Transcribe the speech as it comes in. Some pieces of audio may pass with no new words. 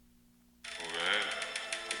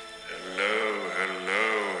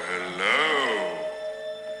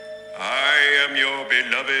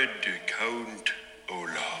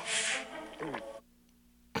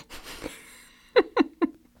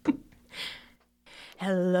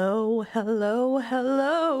Hello, hello,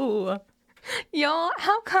 hello. Y'all,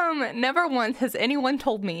 how come never once has anyone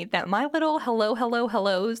told me that my little hello, hello,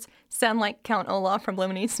 hellos sound like Count Olaf from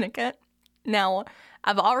Lemony Snicket? Now,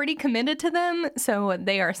 I've already committed to them, so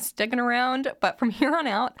they are sticking around, but from here on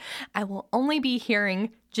out, I will only be hearing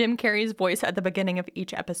Jim Carrey's voice at the beginning of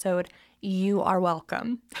each episode. You are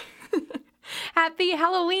welcome. Happy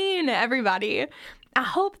Halloween, everybody. I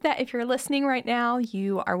hope that if you're listening right now,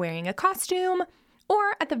 you are wearing a costume,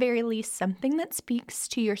 or at the very least, something that speaks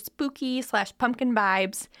to your spooky/pumpkin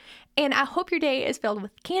vibes. And I hope your day is filled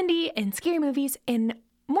with candy and scary movies. And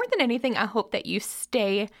more than anything, I hope that you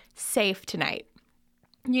stay safe tonight.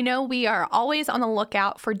 You know, we are always on the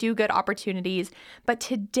lookout for do-good opportunities, but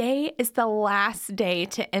today is the last day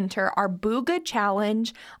to enter our Boo Good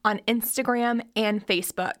Challenge on Instagram and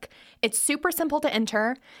Facebook. It's super simple to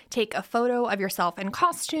enter. Take a photo of yourself in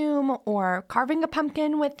costume, or carving a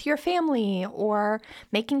pumpkin with your family, or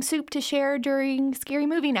making soup to share during scary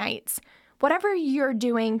movie nights. Whatever you're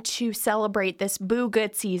doing to celebrate this Boo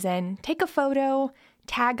Good season, take a photo,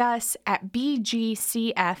 tag us at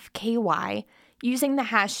BGCFKY, using the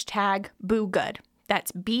hashtag BooGood.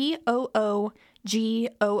 That's BOOGOOD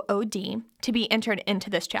to be entered into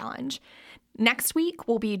this challenge. Next week,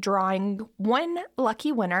 we'll be drawing one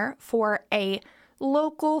lucky winner for a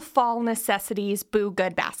local fall necessities Boo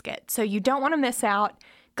Good basket. So you don't want to miss out.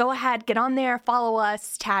 Go ahead, get on there, follow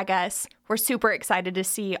us, tag us. We're super excited to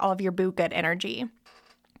see all of your Boo Good energy.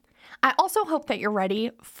 I also hope that you're ready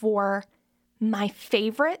for my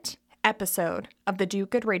favorite episode of the Do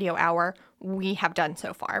Good Radio Hour we have done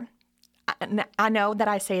so far. I know that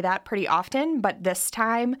I say that pretty often, but this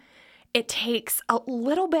time it takes a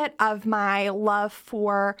little bit of my love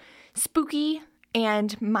for spooky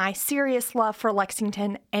and my serious love for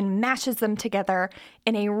Lexington and mashes them together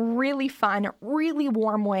in a really fun, really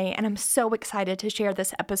warm way, and I'm so excited to share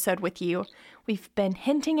this episode with you. We've been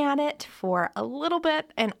hinting at it for a little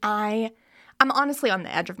bit, and I'm honestly on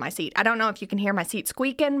the edge of my seat. I don't know if you can hear my seat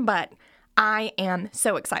squeaking, but I am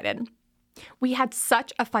so excited. We had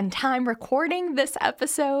such a fun time recording this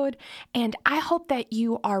episode, and I hope that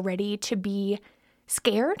you are ready to be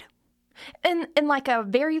scared in like a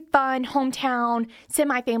very fun, hometown,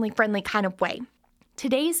 semi-family friendly kind of way.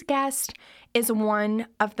 Today's guest is one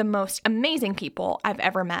of the most amazing people I've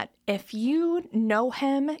ever met. If you know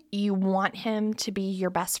him, you want him to be your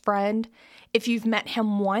best friend. If you've met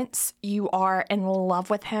him once, you are in love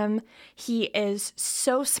with him. He is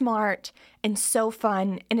so smart and so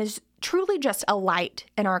fun and is truly just a light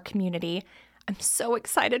in our community. I'm so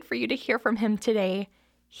excited for you to hear from him today.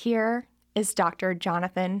 Here is Dr.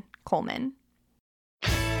 Jonathan Coleman.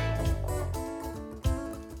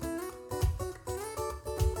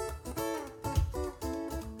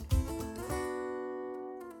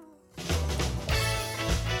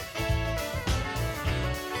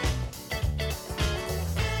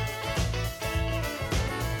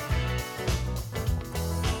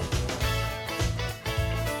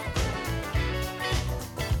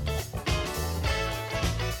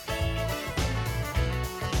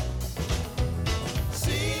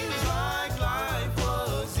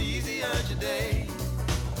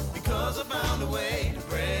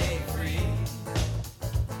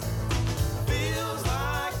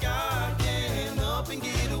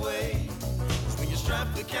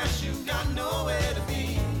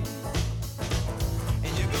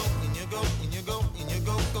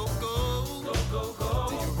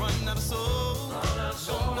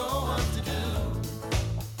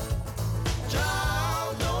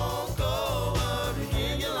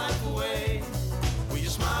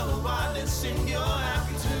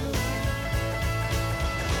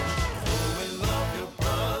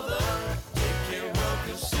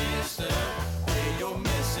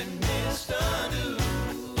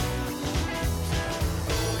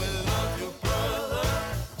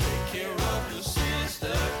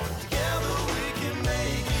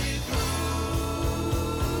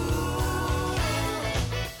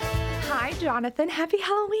 Jonathan, happy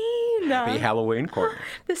Halloween! Happy Halloween, Courtney.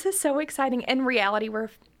 This is so exciting. In reality, we're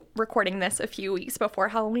recording this a few weeks before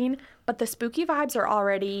Halloween, but the spooky vibes are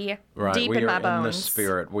already deep in my bones. We are in the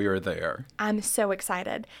spirit. We are there. I'm so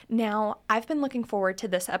excited. Now, I've been looking forward to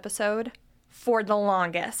this episode for the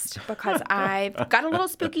longest because I've got a little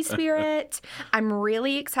spooky spirit. I'm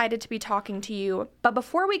really excited to be talking to you. But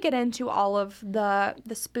before we get into all of the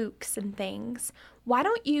spooks and things, why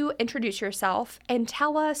don't you introduce yourself and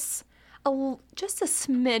tell us just a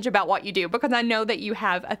smidge about what you do, because I know that you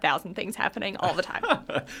have 1,000 things happening all the time.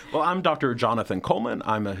 Well, I'm Dr. Jonathan Coleman.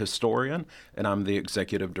 I'm a historian, and I'm the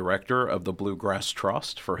executive director of the Bluegrass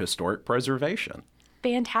Trust for Historic Preservation.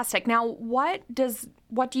 Fantastic. Now, what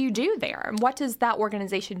do you do there? And what does that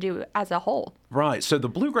organization do as a whole? Right. So the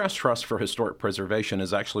Bluegrass Trust for Historic Preservation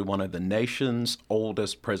is actually one of the nation's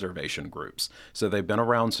oldest preservation groups. So they've been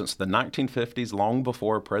around since the 1950s, long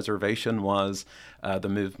before preservation was the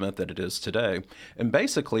movement that it is today. And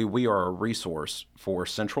basically, we are a resource for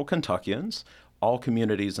Central Kentuckians, all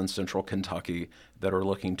communities in Central Kentucky that are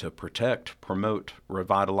looking to protect, promote,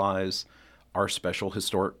 revitalize our special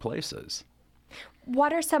historic places.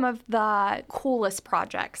 What are some of the coolest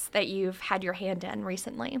projects that you've had your hand in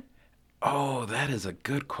recently? Oh, that is a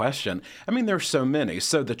good question. I mean, there's so many.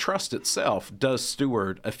 So the trust itself does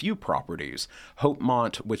steward a few properties.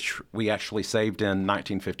 Hopemont, which we actually saved in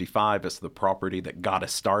 1955, is the property that got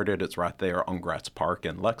us started. It's right there on Gratz Park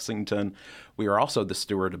in Lexington. We are also the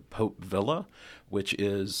steward of Pope Villa, which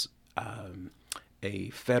is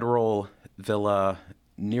a federal villa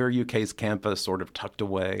near UK's campus, sort of tucked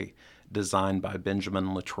away, designed by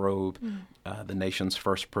Benjamin Latrobe, the nation's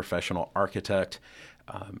first professional architect.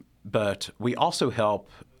 But we also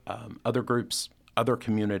help other groups, other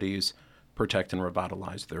communities protect and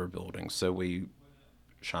revitalize their buildings. So we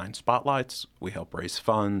shine spotlights, we help raise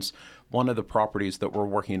funds. One of the properties that we're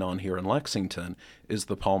working on here in Lexington is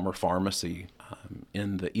the Palmer Pharmacy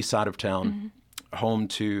in the east side of town, home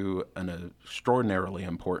to an extraordinarily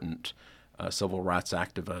important civil rights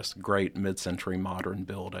activist, great mid-century modern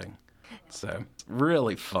building. So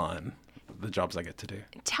really fun, the jobs I get to do.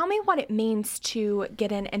 Tell me what it means to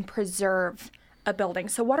get in and preserve a building.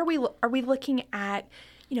 So what are we looking at,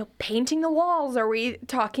 painting the walls? Are we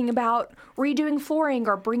talking about redoing flooring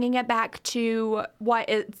or bringing it back to what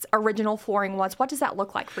its original flooring was? What does that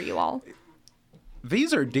look like for you all?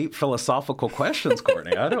 These are deep philosophical questions,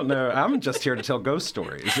 Courtney. I don't know. I'm just here to tell ghost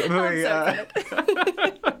stories.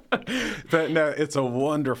 But no, it's a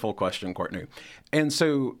wonderful question, Courtney. And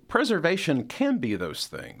so preservation can be those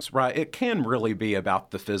things, right? It can really be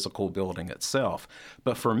about the physical building itself.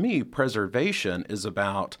 But for me, preservation is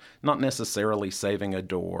about not necessarily saving a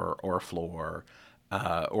door or a floor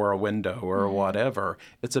or a window or whatever.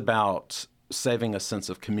 It's about saving a sense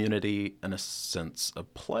of community and a sense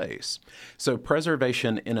of place. So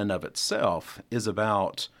preservation in and of itself is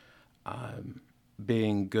about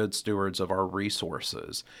being good stewards of our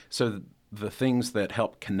resources. So the things that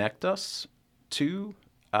help connect us to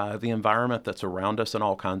the environment that's around us in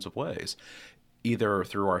all kinds of ways, either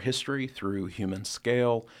through our history, through human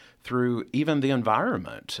scale, through even the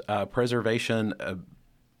environment. Preservation, an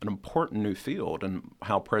important new field, and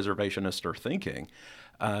how preservationists are thinking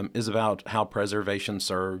is about how preservation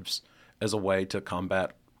serves as a way to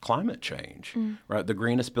combat climate change, right? The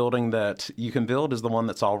greenest building that you can build is the one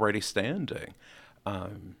that's already standing.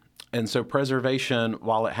 And so preservation,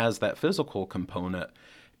 while it has that physical component,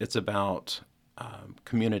 it's about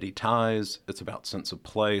community ties, it's about sense of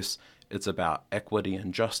place, it's about equity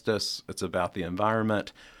and justice, it's about the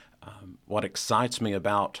environment. What excites me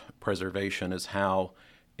about preservation is how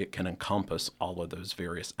it can encompass all of those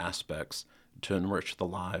various aspects to enrich the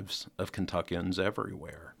lives of Kentuckians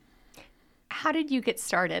everywhere. How did you get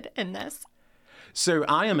started in this? So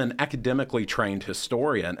I am an academically trained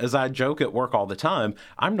historian. As I joke at work all the time,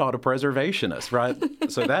 I'm not a preservationist, right?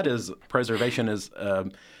 So preservation is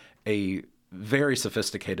a very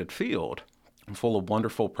sophisticated field full of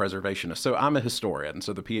wonderful preservationists. So I'm a historian.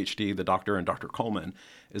 So the PhD, the doctor, and Dr. Coleman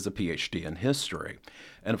is a PhD in history.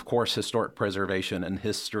 And of course, historic preservation and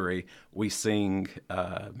history, we sing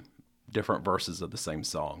different verses of the same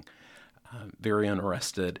song. Very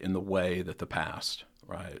interested in the way that the past,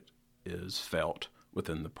 right, is felt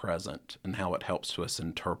within the present and how it helps us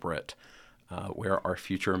interpret where our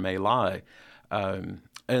future may lie.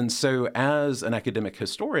 And so as an academic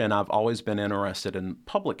historian, I've always been interested in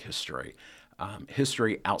public history,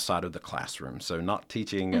 history outside of the classroom, so not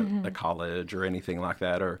teaching at a college or anything like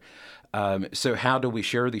that. So how do we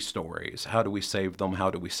share these stories? How do we save them? How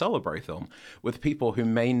do we celebrate them with people who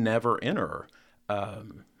may never enter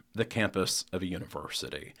the campus of a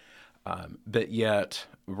university, but yet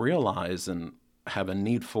realize and have a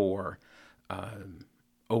need for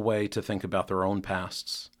a way to think about their own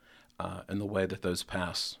pasts and the way that those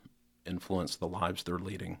pasts influence the lives they're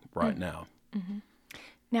leading right now. Mm-hmm.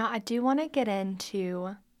 Now, I do want to get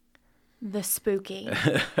into the spooky.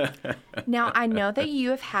 Now, I know that you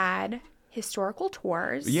have had historical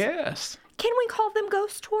tours. Yes. Can we call them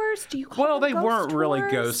ghost tours? Do you call them they ghost weren't tours? really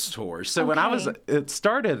ghost tours. So when it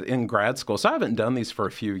started in grad school, so I haven't done these for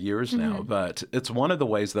a few years now, but it's one of the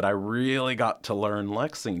ways that I really got to learn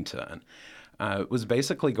Lexington. It was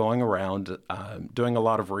basically going around doing a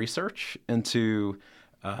lot of research into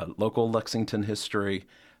local Lexington history,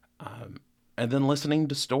 and then listening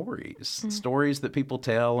to stories that people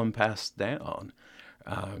tell and pass down.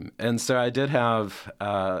 And so I did have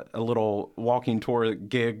a little walking tour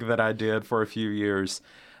gig that I did for a few years.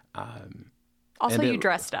 Also, you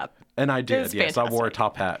dressed up. And I did, yes. Fantastic. I wore a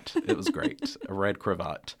top hat. It was great. A red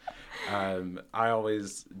cravat. I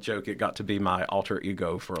always joke it got to be my alter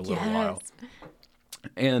ego for a little while.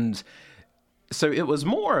 And so it was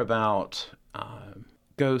more about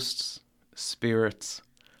ghosts, spirits,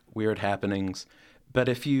 weird happenings. But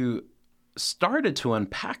if you started to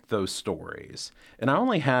unpack those stories, and I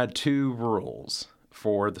only had 2 rules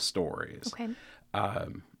for the stories. Okay.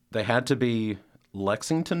 They had to be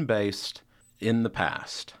Lexington-based in the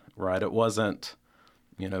past, right? It wasn't,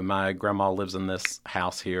 my grandma lives in this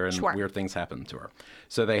house here and weird things happen to her.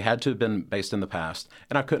 So they had to have been based in the past,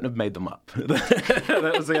 and I couldn't have made them up.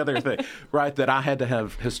 That was the other thing, right? That I had to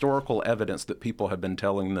have historical evidence that people have been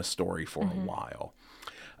telling this story for a while.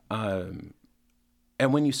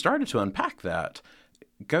 And when you started to unpack that,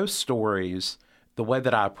 ghost stories, the way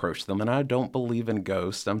that I approach them, and I don't believe in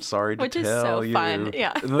ghosts, I'm sorry to tell you. Which is so fun,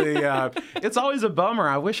 yeah. It's always a bummer.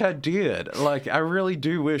 I wish I did. I really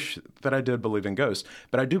do wish that I did believe in ghosts,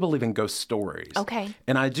 but I do believe in ghost stories. Okay.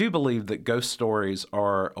 And I do believe that ghost stories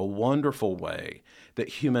are a wonderful way that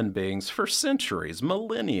human beings, for centuries,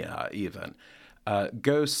 millennia even,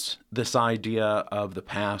 ghosts, this idea of the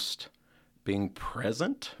past being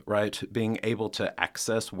present, right? Being able to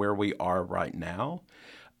access where we are right now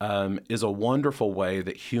is a wonderful way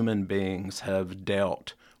that human beings have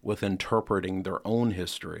dealt with interpreting their own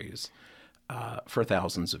histories for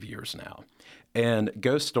thousands of years now. And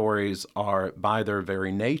ghost stories are, by their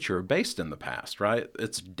very nature, based in the past, right?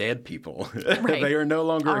 It's dead people. Right. They are no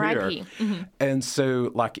longer R.I.P. here. Mm-hmm. And so,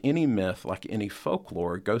 like any myth, like any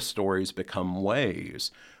folklore, ghost stories become ways,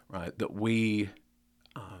 right, that we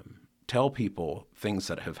tell people things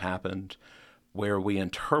that have happened, where we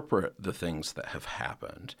interpret the things that have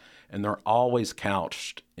happened. And they're always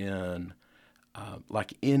couched in,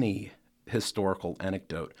 like any historical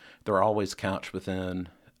anecdote, they're always couched within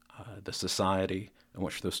the society in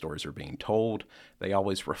which those stories are being told. They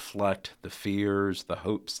always reflect the fears, the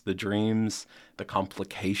hopes, the dreams, the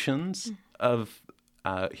complications of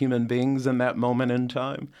human beings in that moment in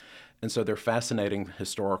time. And so they're fascinating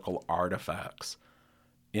historical artifacts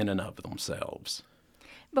in and of themselves.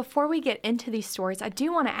 Before we get into these stories, I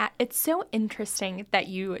do want to add, it's so interesting that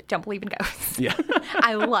you don't believe in ghosts. Yeah.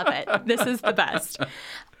 I love it. This is the best.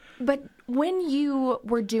 But when you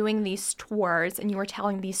were doing these tours and you were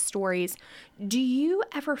telling these stories, do you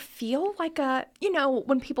ever feel like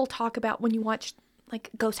when people talk about when you watch like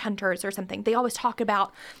Ghost Hunters or something, they always talk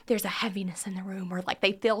about there's a heaviness in the room or like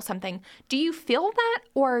they feel something. Do you feel that,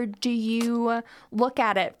 or do you look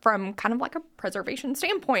at it from kind of like a preservation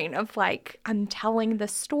standpoint of like, I'm telling the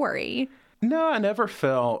story? No, I never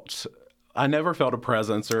felt a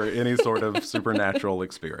presence or any sort of supernatural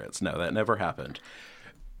experience. No, that never happened.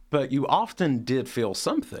 But you often did feel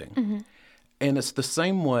something. Mm-hmm. And it's the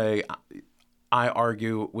same way I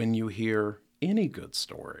argue when you hear any good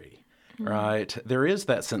story. Right? There is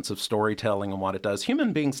that sense of storytelling and what it does.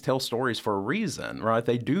 Human beings tell stories for a reason, right?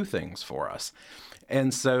 They do things for us.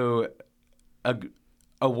 And so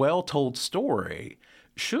a well-told story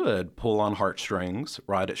should pull on heartstrings,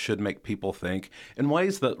 right? It should make people think in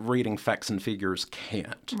ways that reading facts and figures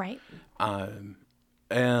can't. Right.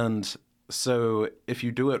 And so if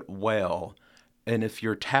you do it well, and if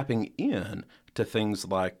you're tapping in to things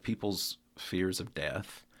like people's fears of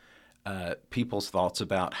death, people's thoughts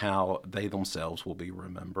about how they themselves will be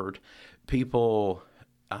remembered, people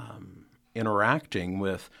interacting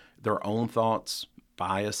with their own thoughts,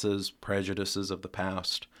 biases, prejudices of the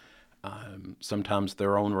past, sometimes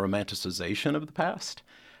their own romanticization of the past.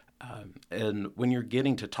 And when you're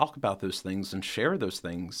getting to talk about those things and share those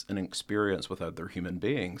things and experience with other human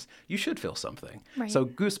beings, you should feel something. Right. So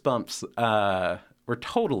goosebumps were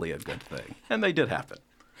totally a good thing, and they did happen.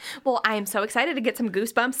 Well, I am so excited to get some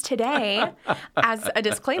goosebumps today. As a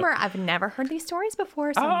disclaimer, I've never heard these stories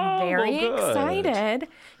before, so I'm very excited.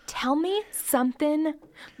 Tell me something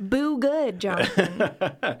boo good,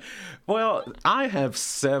 Jonathan. Well, I have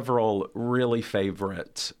several really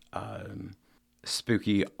favorite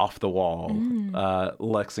spooky, off-the-wall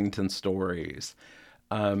Lexington stories.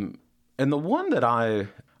 And the one that I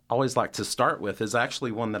always like to start with is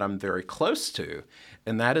actually one that I'm very close to,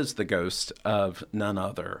 and that is the ghost of none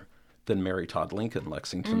other than Mary Todd Lincoln,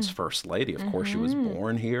 Lexington's first lady. Of course, she was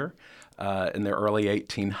born here in the early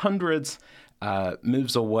 1800s,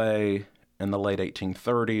 moves away in the late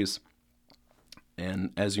 1830s,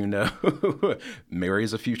 and as you know,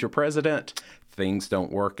 Mary's a future president. Things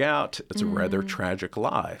don't work out. It's a rather tragic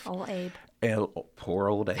life. Oh, Abe. And poor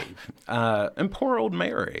old Abe. And poor old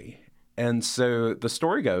Mary. And so the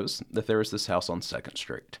story goes that there is this house on 2nd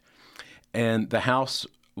Street. And the house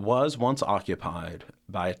was once occupied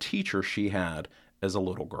by a teacher she had as a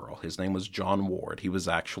little girl. His name was John Ward. He was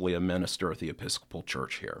actually a minister at the Episcopal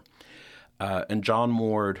Church here. And John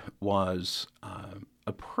Ward was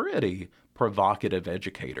a pretty provocative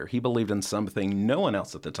educator. He believed in something no one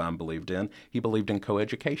else at the time believed in. He believed in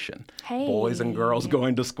coeducation. Hey. Boys and girls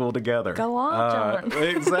going to school together. Go on, John.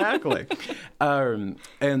 Exactly.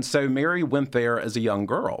 And so Mary went there as a young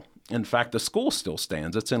girl. In fact, the school still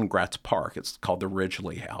stands. It's in Gratz Park. It's called the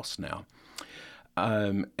Ridgely House now.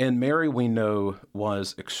 And Mary, we know,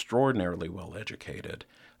 was extraordinarily well educated,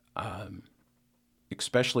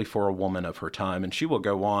 especially for a woman of her time. And she will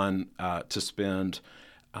go on to spend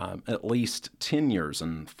at least 10 years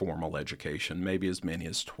in formal education, maybe as many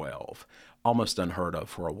as 12, almost unheard of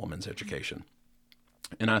for a woman's education.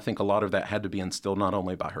 And I think a lot of that had to be instilled not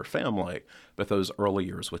only by her family, but those early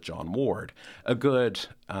years with John Ward. A good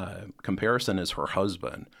comparison is her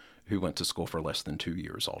husband, who went to school for less than 2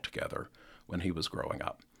 years altogether when he was growing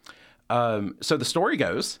up. So the story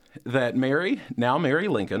goes that Mary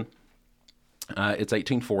Lincoln, it's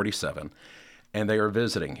 1847, and they are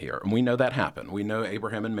visiting here. And we know that happened. We know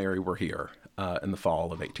Abraham and Mary were here in the fall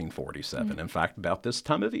of 1847. In fact, about this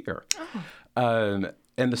time of year. Oh.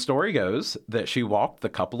 And the story goes that she walked the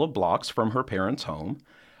couple of blocks from her parents' home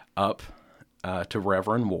up to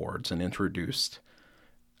Reverend Ward's and introduced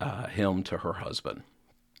him to her husband.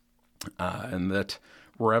 And that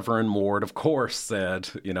Reverend Ward, of course, said,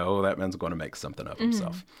 that man's going to make something of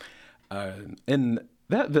himself. And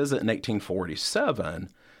that visit in 1847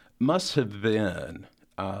 must have been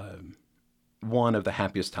one of the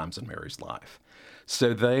happiest times in Mary's life.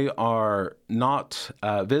 So they are not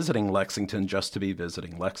visiting Lexington just to be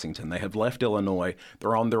visiting Lexington. They have left Illinois.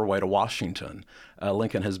 They're on their way to Washington.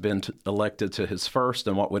 Lincoln has been elected to his first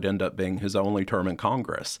and what would end up being his only term in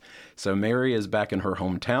Congress. So Mary is back in her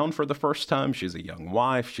hometown for the first time. She's a young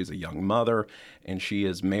wife. She's a young mother. And she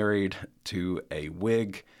is married to a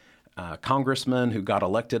Whig congressman who got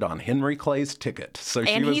elected on Henry Clay's ticket. So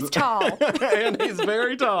he's tall. And he's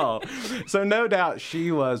very tall. So no doubt she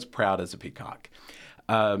was proud as a peacock.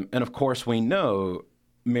 And of course, we know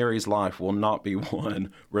Mary's life will not be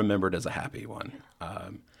one remembered as a happy one.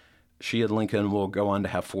 She and Lincoln will go on to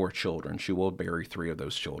have 4 children. She will bury 3 of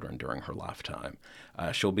those children during her lifetime.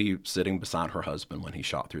 She'll be sitting beside her husband when he's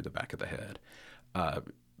shot through the back of the head.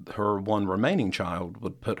 Her one remaining child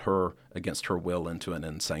would put her against her will into an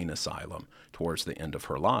insane asylum towards the end of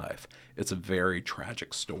her life. It's a very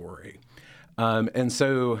tragic story. And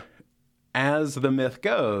so, as the myth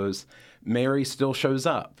goes, Mary still shows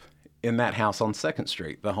up in that house on 2nd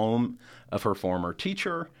Street, the home of her former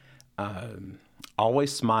teacher,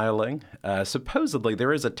 always smiling. Supposedly,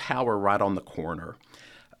 there is a tower right on the corner.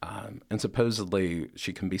 And supposedly,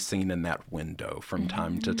 she can be seen in that window from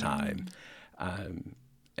time to time.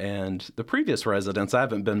 And the previous residents, I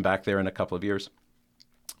haven't been back there in a couple of years.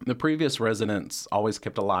 The previous residents always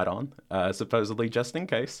kept a light on, supposedly just in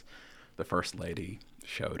case the First Lady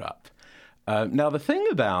showed up. Now, the thing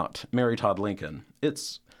about Mary Todd Lincoln,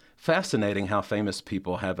 it's fascinating how famous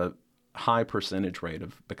people have a high percentage rate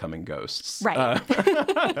of becoming ghosts. Right.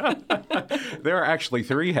 There are actually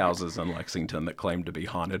 3 houses in Lexington that claim to be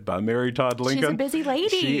haunted by Mary Todd Lincoln. She's a busy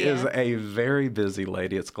lady. She is a very busy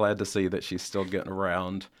lady. It's glad to see that she's still getting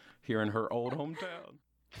around here in her old hometown.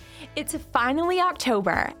 It's finally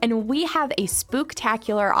October, and we have a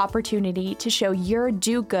spooktacular opportunity to show your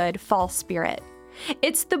do-good fall spirit.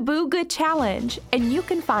 It's the Boo Good Challenge, and you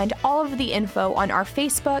can find all of the info on our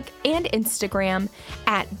Facebook and Instagram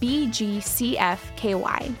at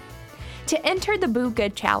BGCFKY. To enter the Boo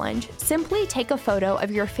Good Challenge, simply take a photo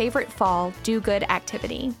of your favorite fall do-good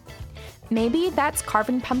activity. Maybe that's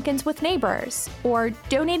carving pumpkins with neighbors, or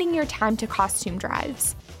donating your time to costume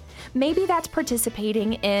drives. Maybe that's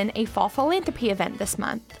participating in a fall philanthropy event this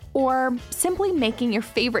month, or simply making your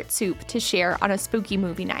favorite soup to share on a spooky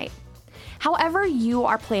movie night. However you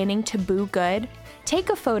are planning to boo good, take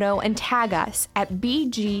a photo and tag us at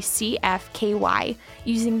BGCFKY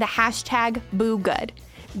using the hashtag BooGood.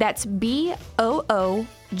 That's BOOGOOD.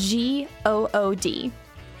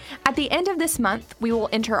 At the end of this month, we will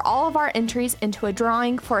enter all of our entries into a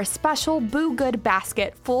drawing for a special Boo Good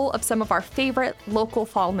basket full of some of our favorite local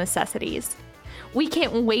fall necessities. We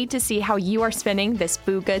can't wait to see how you are spending this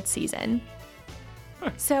Boo Good season.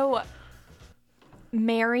 So,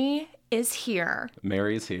 Mary is here.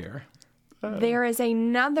 Mary's here. There is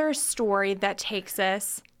another story that takes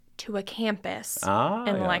us to a campus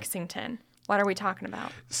in Lexington. What are we talking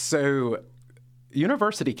about? So,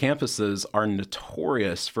 university campuses are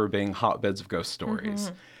notorious for being hotbeds of ghost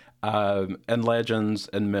stories. And legends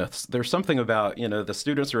and myths. There's something about, the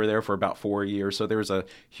students are there for about 4 years, so there's a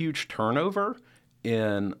huge turnover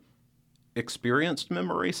in experienced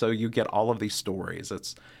memory, so you get all of these stories.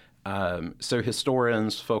 It's so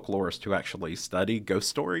historians, folklorists who actually study ghost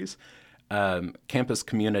stories, campus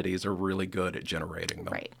communities are really good at generating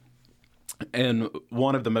them. Right. And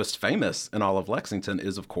one of the most famous in all of Lexington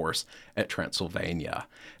is, of course, at Transylvania.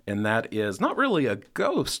 And that is not really a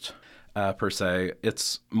ghost per se,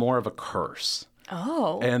 it's more of a curse.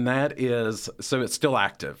 Oh. And that is, so it's still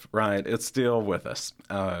active, right? It's still with us.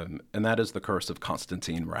 And that is the curse of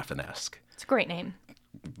Constantine Rafinesque. It's a great name.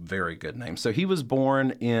 Very good name. So he was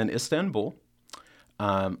born in Istanbul,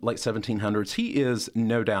 late 1700s. He is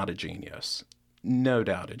no doubt a genius. No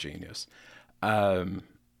doubt a genius.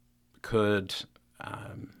 Could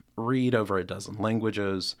read over a dozen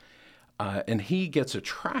languages. And he gets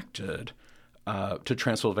attracted to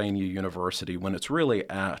Transylvania University when it's really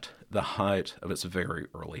at the height of its very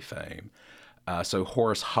early fame. So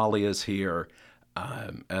Horace Holly is here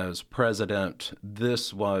as president.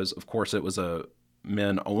 This was, of course, it was a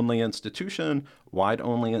men-only institution,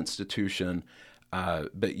 white-only institution,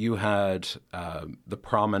 but you had the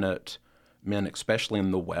prominent men, especially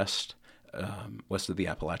in the west of the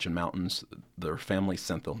Appalachian Mountains. Their families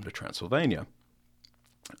sent them to Transylvania.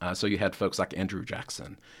 So you had folks like Andrew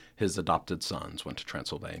Jackson. His adopted sons went to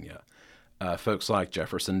Transylvania. Folks like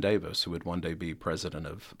Jefferson Davis, who would one day be president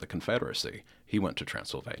of the Confederacy, he went to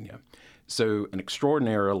Transylvania. So an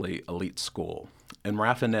extraordinarily elite school. And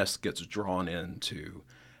Rafinesque gets drawn in to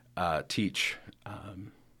teach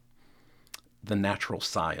the natural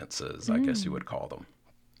sciences, I guess you would call them.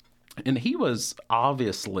 And he was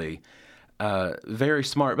obviously very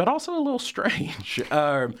smart, but also a little strange.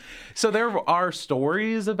 So there are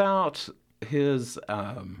stories about his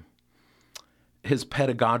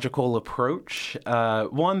pedagogical approach.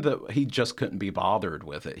 One that he just couldn't be bothered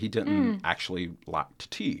with it. He didn't actually like to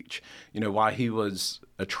teach. Why he was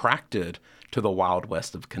attracted to the Wild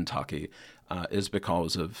West of Kentucky is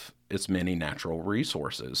because of its many natural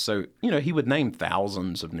resources. So, he would name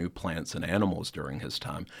thousands of new plants and animals during his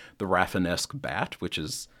time. The Rafinesque bat, which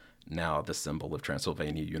is now the symbol of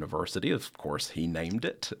Transylvania University, of course, he named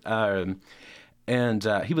it. And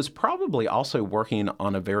he was probably also working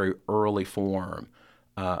on a very early form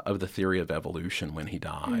of the theory of evolution when he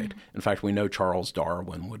died. In fact, we know Charles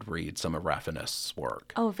Darwin would read some of Rafinesque's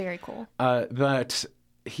work. Oh, very cool. But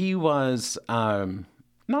he was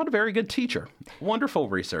not a very good teacher. Wonderful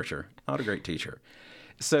researcher, not a great teacher.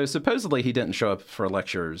 So supposedly he didn't show up for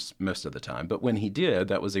lectures most of the time, but when he did,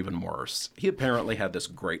 that was even worse. He apparently had this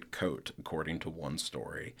great coat, according to one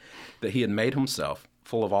story, that he had made himself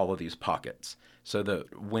full of all of these pockets, so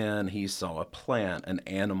that when he saw a plant, an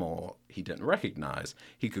animal he didn't recognize,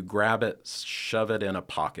 he could grab it, shove it in a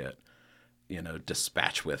pocket,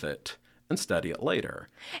 dispatch with it, and study it later.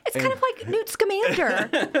 It's kind of like Newt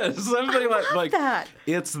Scamander. Something like that.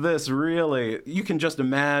 It's this really, you can just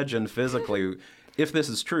imagine physically, if this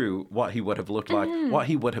is true, what he would have looked like, what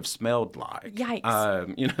he would have smelled like.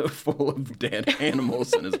 Yikes. Full of dead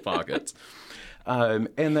animals in his pockets. And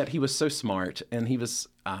that he was so smart, and he was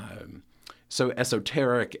so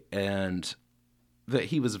esoteric, and that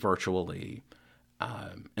he was virtually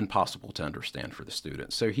impossible to understand for the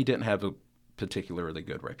students. So he didn't have a particularly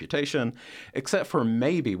good reputation, except for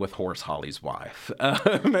maybe with Horace Holly's wife.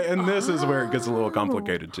 And this is where it gets a little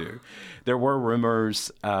complicated, too. There were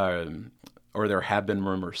rumors, or there have been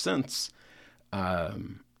rumors since,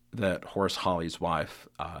 that Horace Holly's wife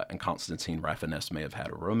and Constantine Rafinesque may have had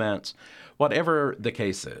a romance. Whatever the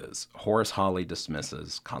case is, Horace Holly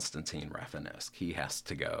dismisses Constantine Rafinesque. He has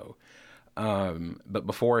to go. But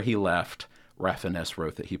before he left, Rafinesque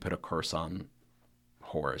wrote that he put a curse on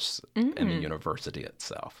Horace and the university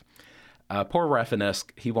itself. Poor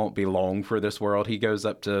Rafinesque, he won't be long for this world. He goes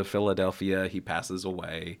up to Philadelphia. He passes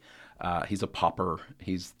away. He's a pauper.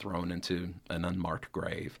 He's thrown into an unmarked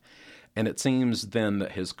grave. And it seems then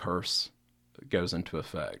that his curse goes into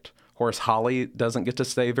effect. Horace Holly doesn't get to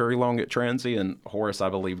stay very long at Transy, and Horace, I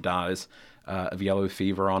believe, dies of yellow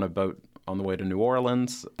fever on a boat on the way to New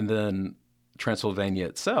Orleans. And then Transylvania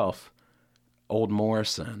itself, Old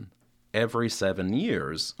Morrison, every 7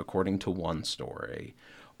 years, according to one story,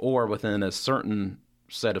 or within a certain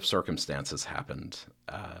set of circumstances happened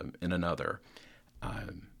in another.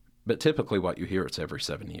 But typically what you hear, it's every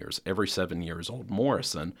 7 years. Every 7 years, Old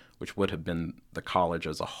Morrison, which would have been the college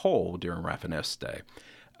as a whole during Rafinesque's day,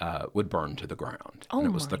 would burn to the ground. And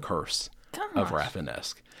it was the curse of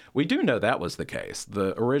Rafinesque. We do know that was the case.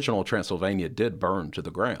 The original Transylvania did burn to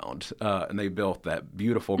the ground, and they built that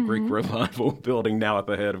beautiful Greek Revival building now at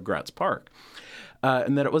the head of Gratz Park,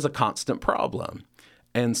 and that it was a constant problem.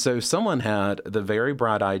 And so someone had the very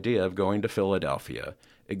bright idea of going to Philadelphia,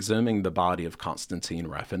 exhuming the body of Constantine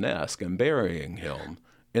Rafinesque and burying him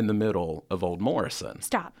in the middle of Old Morrison.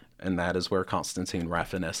 Stop. And that is where Constantine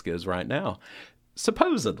Rafinesque is right now.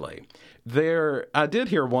 Supposedly, I did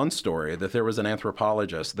hear one story that there was an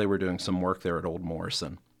anthropologist. They were doing some work there at Old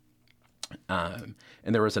Morrison. And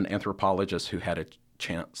there was an anthropologist who had a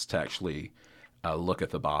chance to actually look at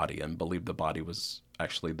the body and believed the body was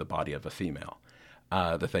actually the body of a female.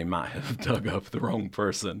 That they might have dug up the wrong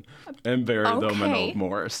person and buried them in Old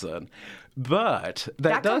Morrison. But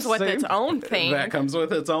that comes with its own thing. That comes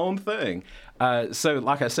with its own thing. So,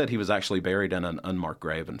 like I said, he was actually buried in an unmarked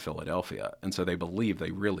grave in Philadelphia. And so they believe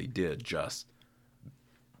they really did just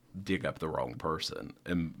dig up the wrong person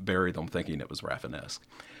and bury them thinking it was Rafinesque.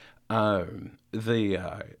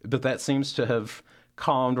 But that seems to have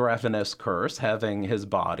calmed Rafinesque's curse, having his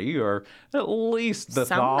body, or at least the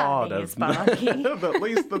thought of at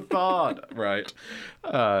least the thought, right,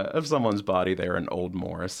 of someone's body there in Old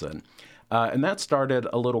Morrison. And that started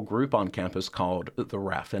a little group on campus called the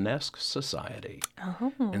Rafinesque Society.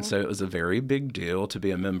 Oh. And so it was a very big deal to be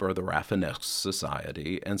a member of the Rafinesque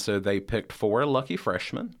Society. And so they picked 4 lucky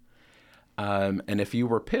freshmen. And if you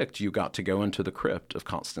were picked, you got to go into the crypt of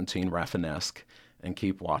Constantine Rafinesque and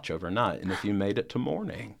keep watch overnight. And if you made it to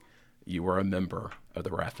morning, you were a member of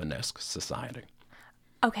the Rafinesque Society.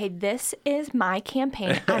 Okay, this is my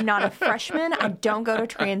campaign. I'm not a freshman. I don't go to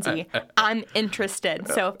Transy. I'm interested.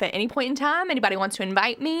 So if at any point in time anybody wants to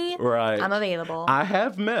invite me, I'm available. I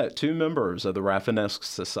have met 2 members of the Rafinesque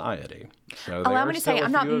Society. So allow me to say,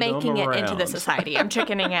 I'm not making it into the society. I'm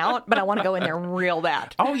chickening out, but I want to go in there real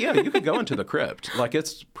bad. Oh, yeah, you could go into the crypt. Like,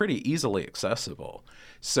 it's pretty easily accessible.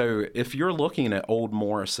 So if you're looking at Old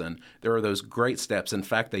Morrison, there are those great steps. In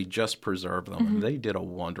fact, they just preserved them, and they did a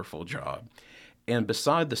wonderful job. And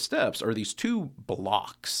beside the steps are these 2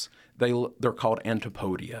 blocks. They're called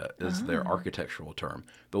antipodia, is their architectural term.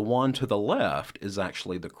 The one to the left is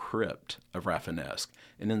actually the crypt of Rafinesque.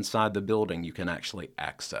 And inside the building, you can actually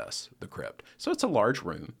access the crypt. So it's a large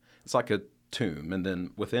room. It's like a tomb. And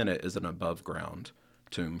then within it is an above-ground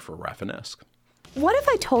tomb for Rafinesque. What if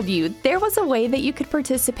I told you there was a way that you could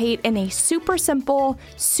participate in a super simple,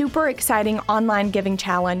 super exciting online giving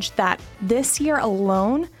challenge that this year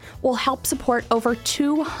alone will help support over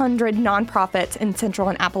 200 nonprofits in Central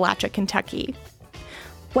and Appalachia, Kentucky?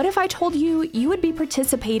 What if I told you you would be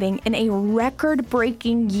participating in a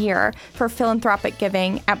record-breaking year for philanthropic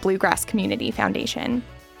giving at Bluegrass Community Foundation?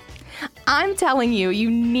 I'm telling you, you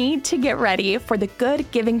need to get ready for the Good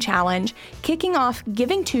Giving Challenge, kicking off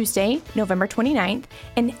Giving Tuesday, November 29th,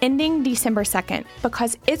 and ending December 2nd,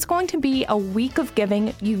 because it's going to be a week of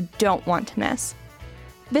giving you don't want to miss.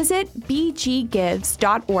 Visit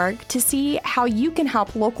bggives.org to see how you can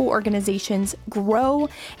help local organizations grow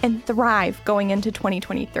and thrive going into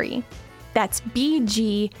 2023. That's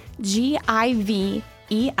bggives.org.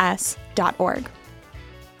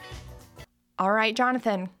 All right,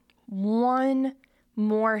 Jonathan. One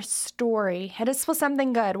more story. Hit us with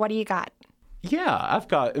something good. What do you got? Yeah,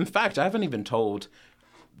 in fact, I haven't even told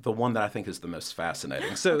the one that I think is the most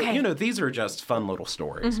fascinating. So, these are just fun little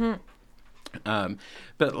stories. But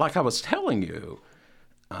like I was telling you,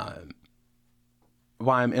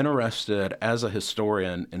 why I'm interested as a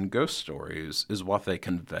historian in ghost stories is what they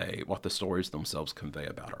convey, what the stories themselves convey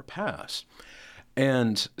about our past.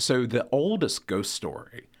 And so the oldest ghost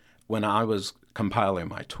story, when I was compiling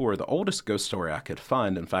my tour, the oldest ghost story I could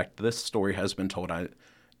find, in fact, this story has been told, I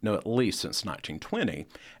know at least since 1920,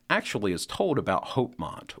 actually is told about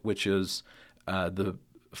Hopemont, which is the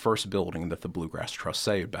first building that the Bluegrass Trust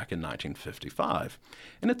saved back in 1955.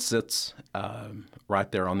 And it sits right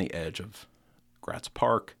there on the edge of Gratz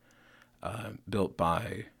Park, built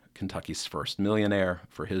by Kentucky's first millionaire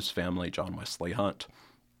for his family, John Wesley Hunt.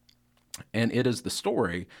 And it is the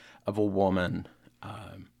story of a woman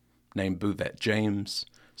named Buvette James,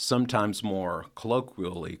 sometimes more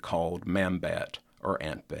colloquially called Mam Bet or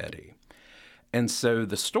Aunt Betty. And so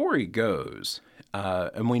the story goes,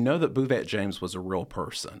 and we know that Buvette James was a real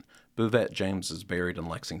person. Buvette James is buried in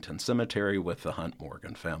Lexington Cemetery with the Hunt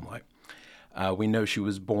Morgan family. We know she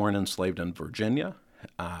was born enslaved in Virginia,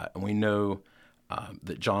 and we know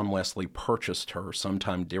that John Wesley purchased her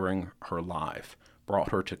sometime during her life,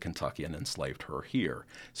 brought her to Kentucky, and enslaved her here.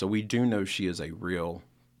 So we do know she is a real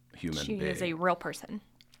human being. She is a real person.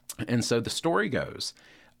 And so the story goes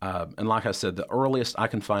And like I said, the earliest I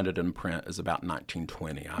can find it in print is about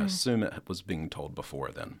 1920. I assume it was being told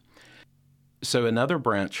before then. So another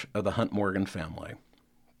branch of the Hunt Morgan family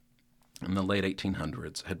in the late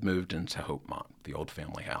 1800s had moved into Hopemont, the old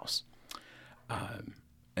family house.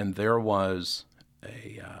 And there was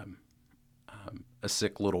a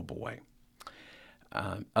sick little boy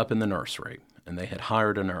up in the nursery, and they had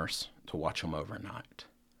hired a nurse to watch him overnight.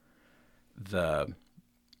 The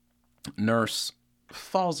nurse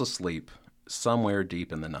falls asleep somewhere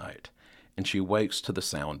deep in the night, and she wakes to the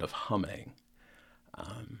sound of humming.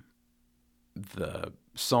 The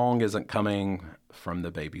song isn't coming from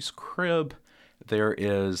the baby's crib. There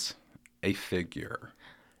is a figure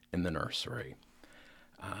in the nursery.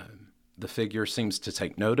 The figure seems to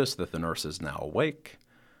take notice that the nurse is now awake,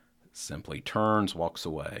 simply turns, walks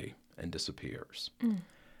away, and disappears.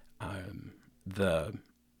 The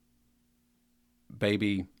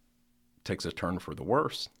baby takes a turn for the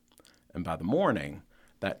worse, and by the morning,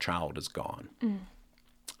 that child is gone.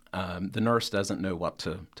 The nurse doesn't know what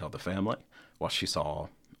to tell the family, what she saw,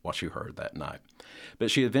 what she heard that night.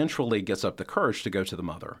 But she eventually gets up the courage to go to the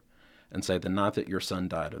mother and say, the night that your son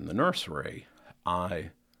died in the nursery,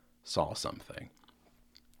 I saw something.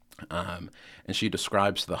 And she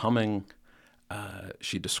describes the humming.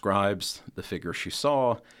 She describes the figure she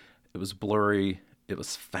saw. It was blurry. It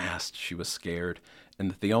was fast. She was scared.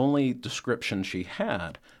 And the only description she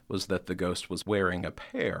had was that the ghost was wearing a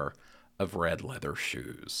pair of red leather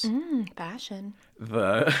shoes. Fashion.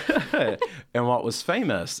 And what was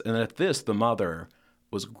famous, and at this, the mother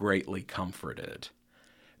was greatly comforted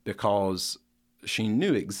because she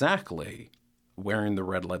knew exactly, wearing the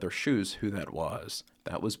red leather shoes, who that was.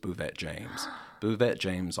 That was Buvette James. Buvette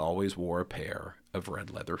James always wore a pair of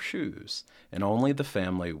red leather shoes, and only the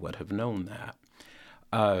family would have known that.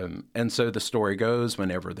 And so the story goes,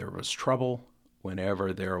 whenever there was trouble,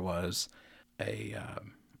 whenever there was a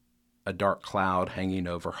dark cloud hanging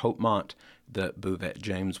over Hopemont, that Buvette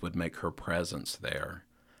James would make her presence there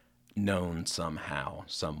known somehow,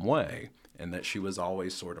 some way, and that she was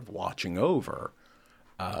always sort of watching over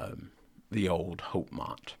the old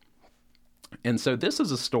Hopemont. And so this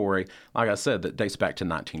is a story, like I said, that dates back to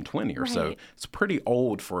 1920 or so. It's pretty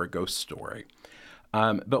old for a ghost story.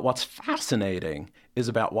 But what's fascinating is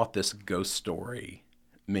about what this ghost story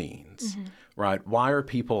means, right? Why are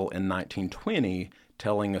people in 1920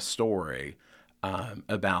 telling a story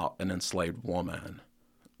about an enslaved woman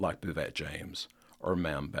like Buvette James or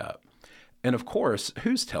Mam Bette? And of course,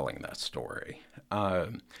 who's telling that story?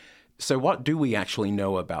 So what do we actually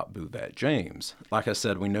know about Buvette James? Like I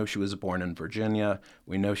said, we know she was born in Virginia.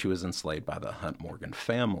 We know she was enslaved by the Hunt Morgan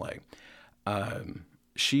family.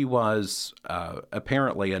 She was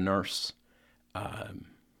apparently a nurse,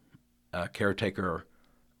 a caretaker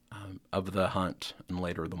of the Hunt and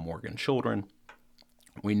later the Morgan children.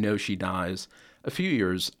 We know she dies a few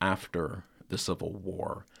years after the Civil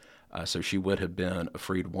War, so she would have been a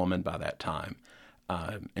freed woman by that time.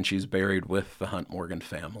 And she's buried with the Hunt Morgan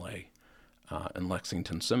family in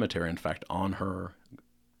Lexington Cemetery. In fact, on her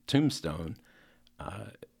tombstone,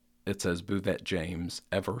 it says, Buvette James,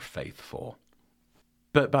 ever faithful.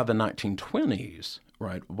 But by the 1920s,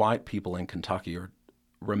 right, white people in Kentucky are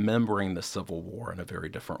remembering the Civil War in a very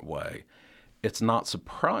different way. It's not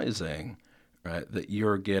surprising, right, that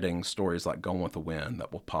you're getting stories like Gone with the Wind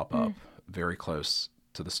that will pop up very close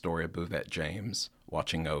to the story of Buvette James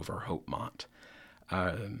watching over Hopemont.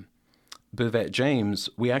 Buvette James,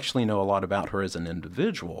 we actually know a lot about her as an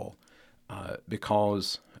individual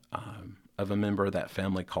because of a member of that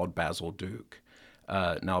family called Basil Duke.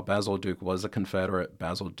 Now, Basil Duke was a Confederate.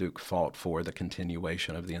 Basil Duke fought for the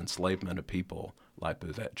continuation of the enslavement of people like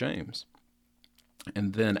Buvette James.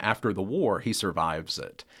 And then after the war, he survives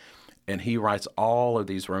it. And he writes all of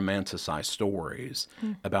these romanticized stories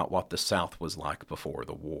about what the South was like before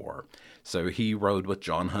the war. So he rode with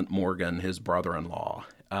John Hunt Morgan, his brother-in-law.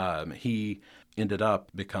 He ended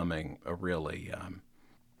up becoming a really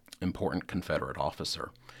important Confederate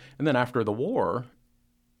officer. And then after the war,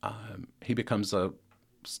 he becomes a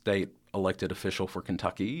state elected official for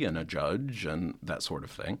Kentucky and a judge and that sort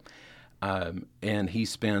of thing. And he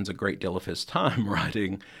spends a great deal of his time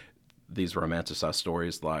writing these romanticized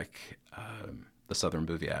stories like The Southern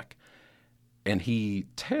Bivouac. And he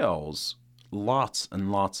tells lots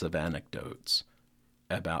and lots of anecdotes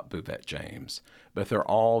about Buvette James, but they're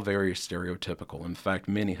all very stereotypical. In fact,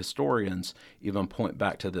 many historians even point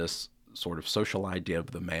back to this sort of social idea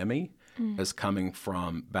of the mammy as coming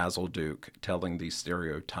from Basil Duke telling these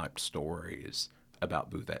stereotyped stories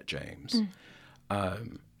about Buvette James.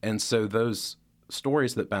 And so those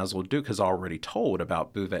stories that Basil Duke has already told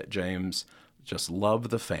about Buvette James just loved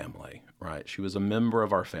the family, right? She was a member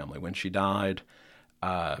of our family. When she died,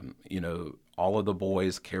 all of the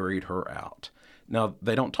boys carried her out. Now,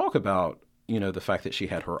 they don't talk about, the fact that she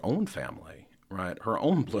had her own family, right? Her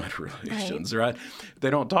own blood relations, right? They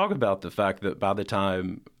don't talk about the fact that by the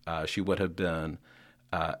time she would have been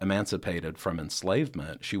emancipated from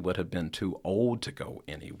enslavement, she would have been too old to go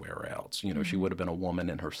anywhere else. She would have been a woman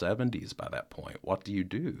in her 70s by that point. What do you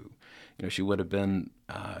do? She would have been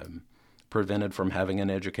prevented from having an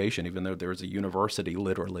education, even though there was a university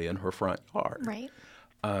literally in her front yard. Right.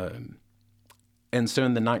 And so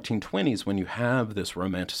in the 1920s, when you have this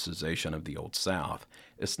romanticization of the Old South,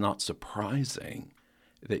 it's not surprising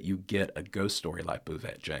that you get a ghost story like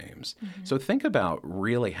Bouvette James. Mm-hmm. So think about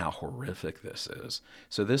really how horrific this is.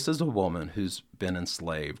 So this is a woman who's been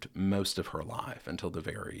enslaved most of her life until the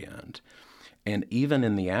very end. And even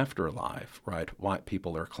in the afterlife, right, white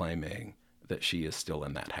people are claiming that she is still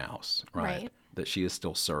in that house, right? That she is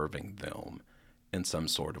still serving them in some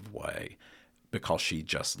sort of way because she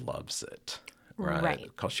just loves it. Right?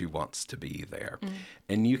 Because she wants to be there. Mm.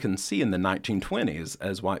 And you can see in the 1920s,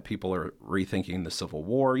 as white people are rethinking the Civil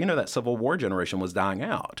War, that Civil War generation was dying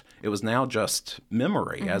out. It was now just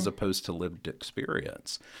memory as opposed to lived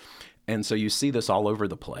experience. And so you see this all over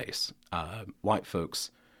the place. White folks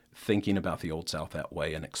thinking about the Old South that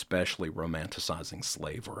way and especially romanticizing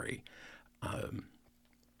slavery.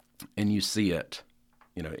 And you see it,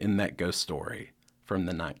 in that ghost story from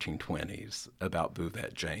the 1920s about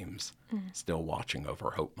Bouvette James still watching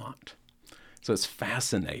over Hopemont. So it's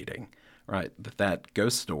fascinating, right, that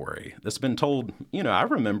ghost story that's been told, I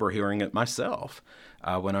remember hearing it myself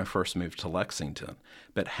when I first moved to Lexington,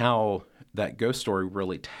 but how that ghost story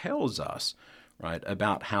really tells us, right,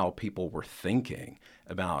 about how people were thinking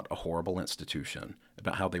about a horrible institution,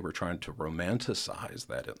 about how they were trying to romanticize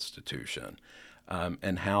that institution,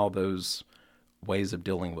 and how those ways of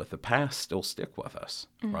dealing with the past still stick with us,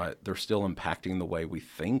 right? They're still impacting the way we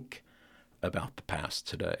think about the past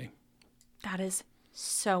today. That is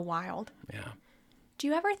so wild. Yeah. Do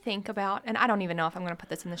you ever think about, and I don't even know if I'm going to put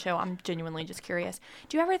this in the show, I'm genuinely just curious.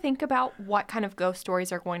 Do you ever think about what kind of ghost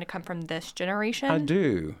stories are going to come from this generation? I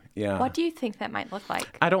do, yeah. What do you think that might look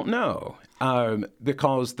like? I don't know,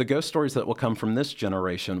 because the ghost stories that will come from this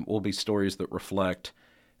generation will be stories that reflect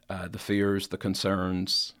the fears, the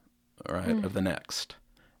concerns, right, of the next.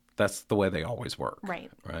 That's the way they always work. Right.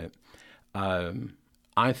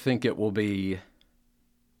 I think it will be,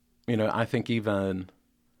 I think even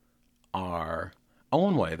our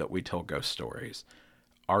own way that we tell ghost stories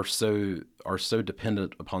are so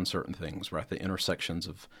dependent upon certain things, right? The intersections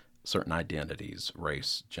of certain identities,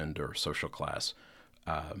 race, gender, social class,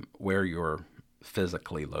 where you're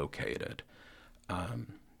physically located.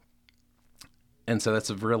 And so it's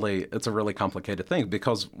a really complicated thing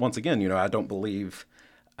because, once again, I don't believe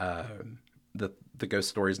that the ghost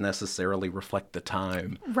stories necessarily reflect the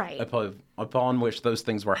time upon which those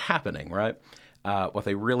things were happening, right? What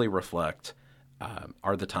they really reflect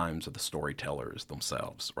are the times of the storytellers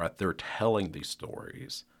themselves, right? They're telling these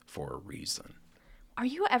stories for a reason. Are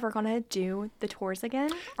you ever going to do the tours again?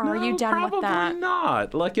 Or are you done with that? Probably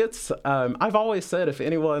not. Like I've always said, if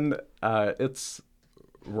anyone, it's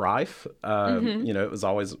rife. It was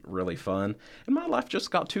always really fun. And my life just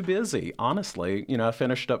got too busy, honestly. I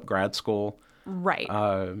finished up grad school. Right.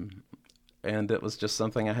 And it was just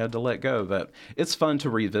something I had to let go. But it's fun to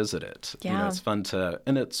revisit it. Yeah. It's fun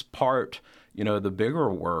and it's part, the bigger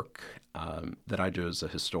work that I do as a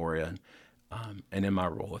historian and in my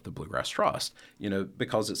role at the Bluegrass Trust,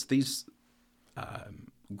 because it's these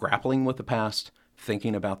grappling with the past,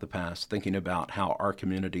 thinking about the past, thinking about how our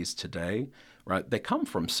communities today, right, they come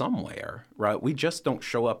from somewhere, right? We just don't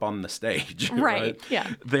show up on the stage, right?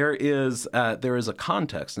 Yeah. There is a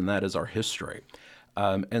context, and that is our history.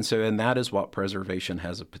 And that is what preservation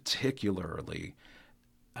has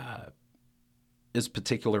is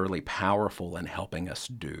particularly powerful in helping us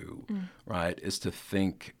do, right, is to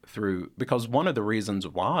think through, because one of the reasons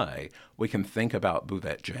why we can think about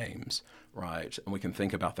Bouvette James, right, and we can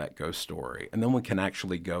think about that ghost story, and then we can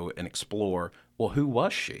actually go and explore, well, who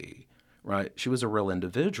was she, right? She was a real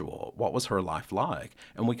individual. What was her life like?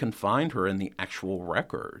 And we can find her in the actual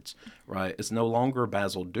records, right? It's no longer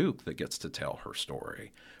Basil Duke that gets to tell her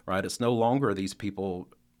story, right? It's no longer these people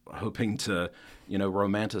hoping to,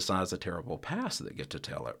 romanticize a terrible past that get to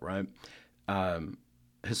tell it, right?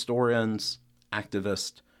 Historians,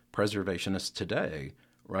 activists, preservationists today,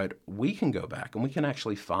 right, we can go back and we can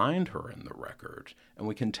actually find her in the record, and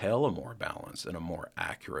we can tell a more balanced and a more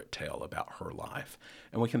accurate tale about her life,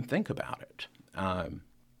 and we can think about it. And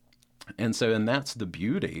that's the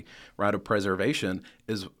beauty, right, of preservation,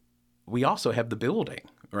 is we also have the building,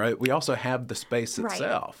 right? We also have the space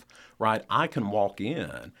itself, right? I can walk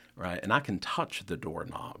in, right, and I can touch the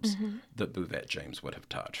doorknobs that Buvette James would have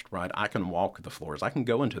touched, right? I can walk the floors. I can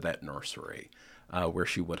go into that nursery where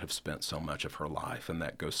she would have spent so much of her life, and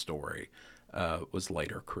that ghost story was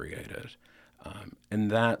later created.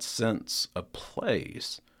 And that sense of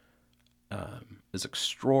place is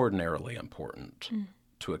extraordinarily important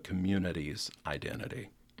to a community's identity.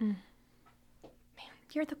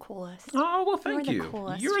 You're the coolest. Oh, well, thank you. You're the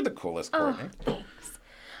coolest. You're the coolest, Courtney. Thanks.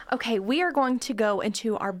 Okay, we are going to go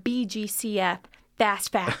into our BGCF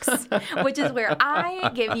Fast Facts, which is where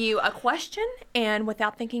I give you a question, and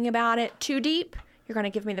without thinking about it too deep, you're going to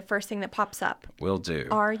give me the first thing that pops up. Will do.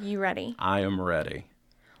 Are you ready? I am ready.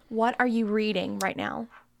 What are you reading right now?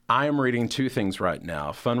 I am reading two things right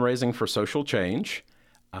now. Fundraising for Social Change,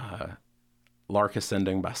 Lark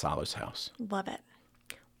Ascending by Silas House. Love it.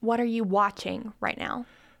 What are you watching right now?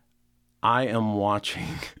 I am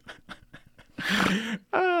watching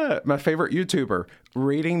my favorite YouTuber,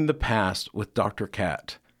 Reading the Past with Dr.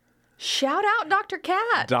 Cat. Shout out Dr.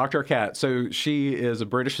 Cat. Dr. Cat. So she is a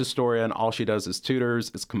British historian. All she does is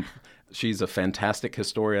tutors. She's a fantastic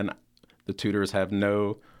historian. The tutors have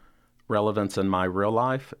no relevance in my real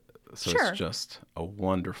life. So Sure. It's just a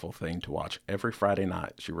wonderful thing to watch. Every Friday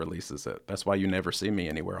night she releases it. That's why you never see me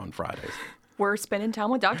anywhere on Fridays. We're spending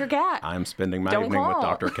time with Dr. Cat. I'm spending my Don't evening with call.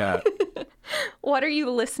 Dr. Cat. What are you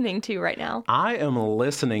listening to right now? I am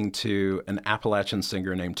listening to an Appalachian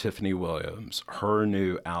singer named Tiffany Williams, her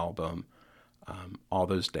new album, All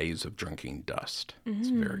Those Days of Drinking Dust. It's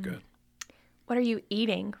very good. What are you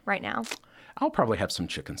eating right now? I'll probably have some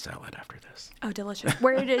chicken salad after this. Oh, delicious.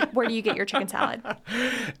 Where do you get your chicken salad?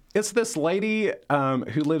 It's this lady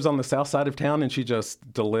who lives on the south side of town, and she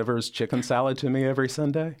just delivers chicken salad to me every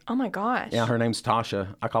Sunday. Oh my gosh. Yeah, her name's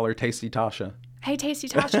Tasha. I call her Tasty Tasha. Hey, Tasty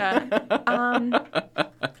Tasha.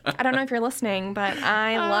 I don't know if you're listening, but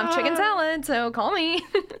I love chicken salad, so call me.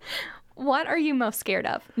 What are you most scared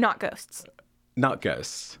of? Not ghosts. Not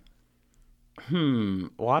ghosts.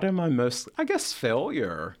 What am I most... I guess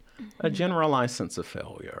failure. A generalized sense of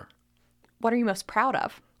failure. What are you most proud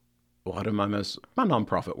of? What am I most... My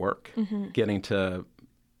nonprofit work. Getting to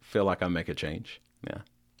feel like I make a change. Yeah.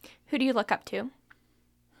 Who do you look up to?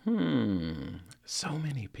 So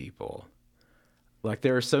many people. Like,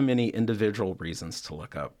 there are so many individual reasons to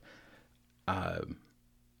look up. I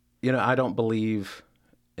don't believe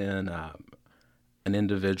in an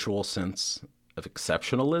individual sense of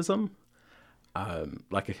exceptionalism.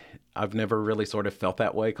 I've never really sort of felt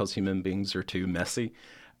that way because human beings are too messy.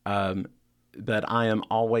 But I am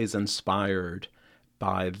always inspired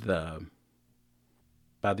by the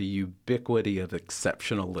ubiquity of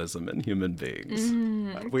exceptionalism in human beings.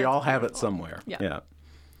 We all have it somewhere. Yeah.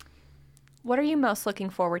 What are you most looking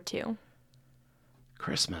forward to?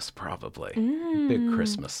 Christmas, probably. Big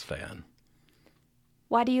Christmas fan.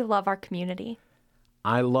 Why do you love our community?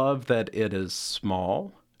 I love that it is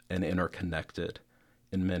small and interconnected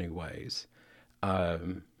in many ways.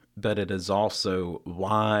 But it is also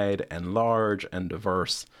wide and large and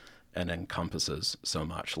diverse and encompasses so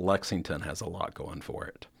much. Lexington has a lot going for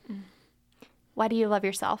it. Why do you love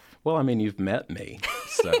yourself? Well, I mean, you've met me,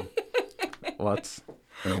 so what's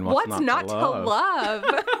not to love?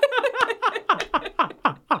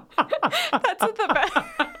 That's the best.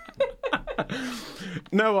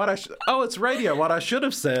 No, it's radio. What I should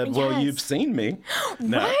have said, well, Yes. you've seen me.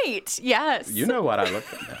 No, Right. Yes. you know what I look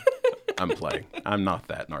like. No, I'm playing. I'm not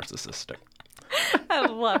that narcissistic. I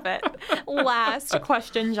love it. Last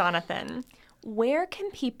question, Jonathan. Where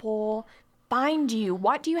can people find you?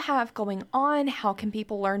 What do you have going on? How can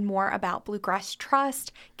people learn more about Bluegrass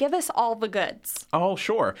Trust? Give us all the goods. Oh,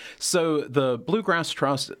 sure. So the Bluegrass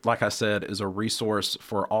Trust, like I said, is a resource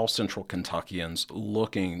for all Central Kentuckians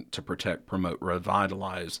looking to protect, promote,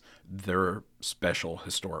 revitalize their special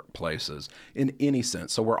historic places in any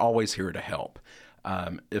sense. So we're always here to help.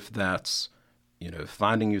 If that's,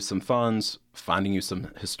 finding you some funds, finding you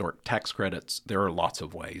some historic tax credits, there are lots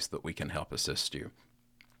of ways that we can help assist you.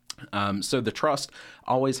 So the Trust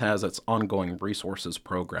always has its ongoing resources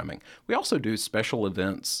programming. We also do special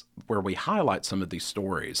events where we highlight some of these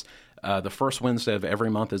stories. The first Wednesday of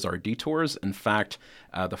every month is our detours. In fact,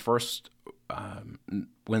 the first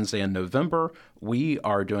Wednesday in November, we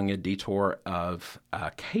are doing a detour of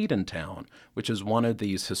Cadentown, which is one of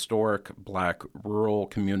these historic Black rural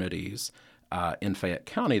communities in Fayette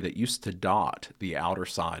County that used to dot the outer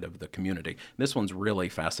side of the community. This one's really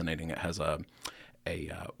fascinating. It has a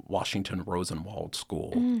Washington Rosenwald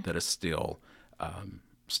school that is still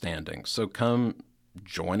standing. So come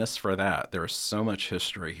join us for that. There is so much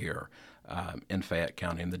history here in Fayette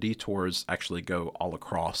County. And the detours actually go all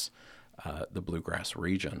across the Bluegrass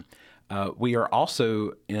region. We are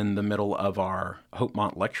also in the middle of our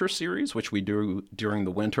Hopemont Lecture Series, which we do during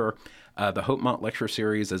the winter. The Hopemont Lecture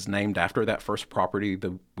Series is named after that first property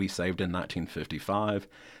that we saved in 1955,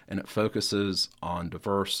 and it focuses on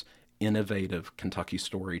diverse, innovative Kentucky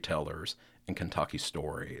storytellers and Kentucky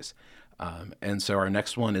stories. And so our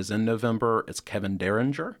next one is in November. It's Kevin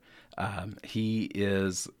Derringer. He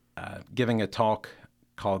is giving a talk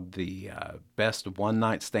called the Best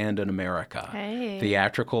One-Night Stand in America,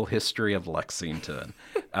 Theatrical History of Lexington.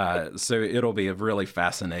 So it'll be a really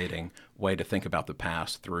fascinating way to think about the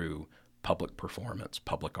past through public performance,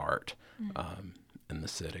 public art in the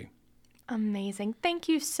city. Amazing. Thank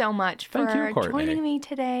you so much for joining me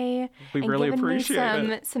today. We really appreciate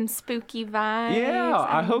it. Some spooky vibes. Yeah,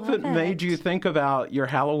 I hope it made you think about your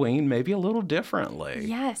Halloween maybe a little differently.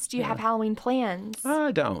 Yes. Do you have Halloween plans?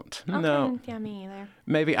 I don't. Okay. No. Yeah, me either.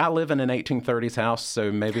 Maybe I live in an 1830s house, so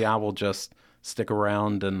maybe I will just stick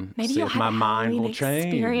around and see if my mind will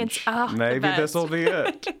change. Oh, maybe this will be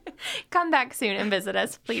it. Come back soon and visit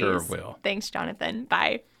us, please. Sure will. Thanks, Jonathan.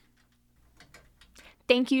 Bye.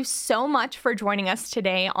 Thank you so much for joining us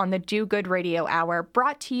today on the Do Good Radio Hour,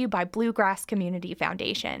 brought to you by Bluegrass Community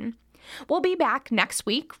Foundation. We'll be back next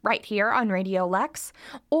week right here on Radio Lex,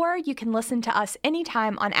 or you can listen to us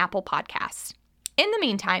anytime on Apple Podcasts. In the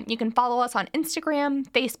meantime, you can follow us on Instagram,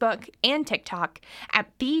 Facebook, and TikTok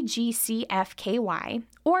at BGCFKY,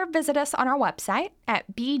 or visit us on our website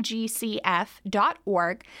at bgcf.org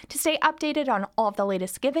to stay updated on all of the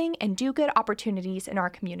latest giving and do-good opportunities in our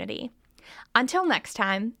community. Until next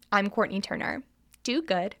time, I'm Courtney Turner. Do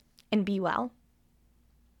good and be well.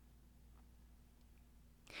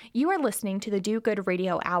 You are listening to the Do Good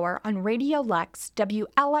Radio Hour on Radio Lex,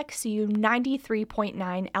 WLXU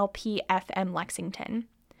 93.9 LP FM Lexington.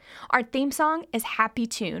 Our theme song is Happy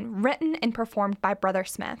Tune, written and performed by Brother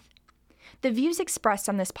Smith. The views expressed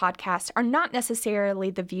on this podcast are not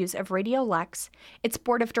necessarily the views of Radio Lex, its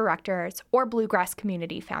board of directors, or Bluegrass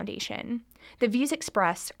Community Foundation. The views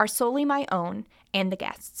expressed are solely my own and the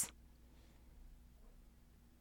guests'.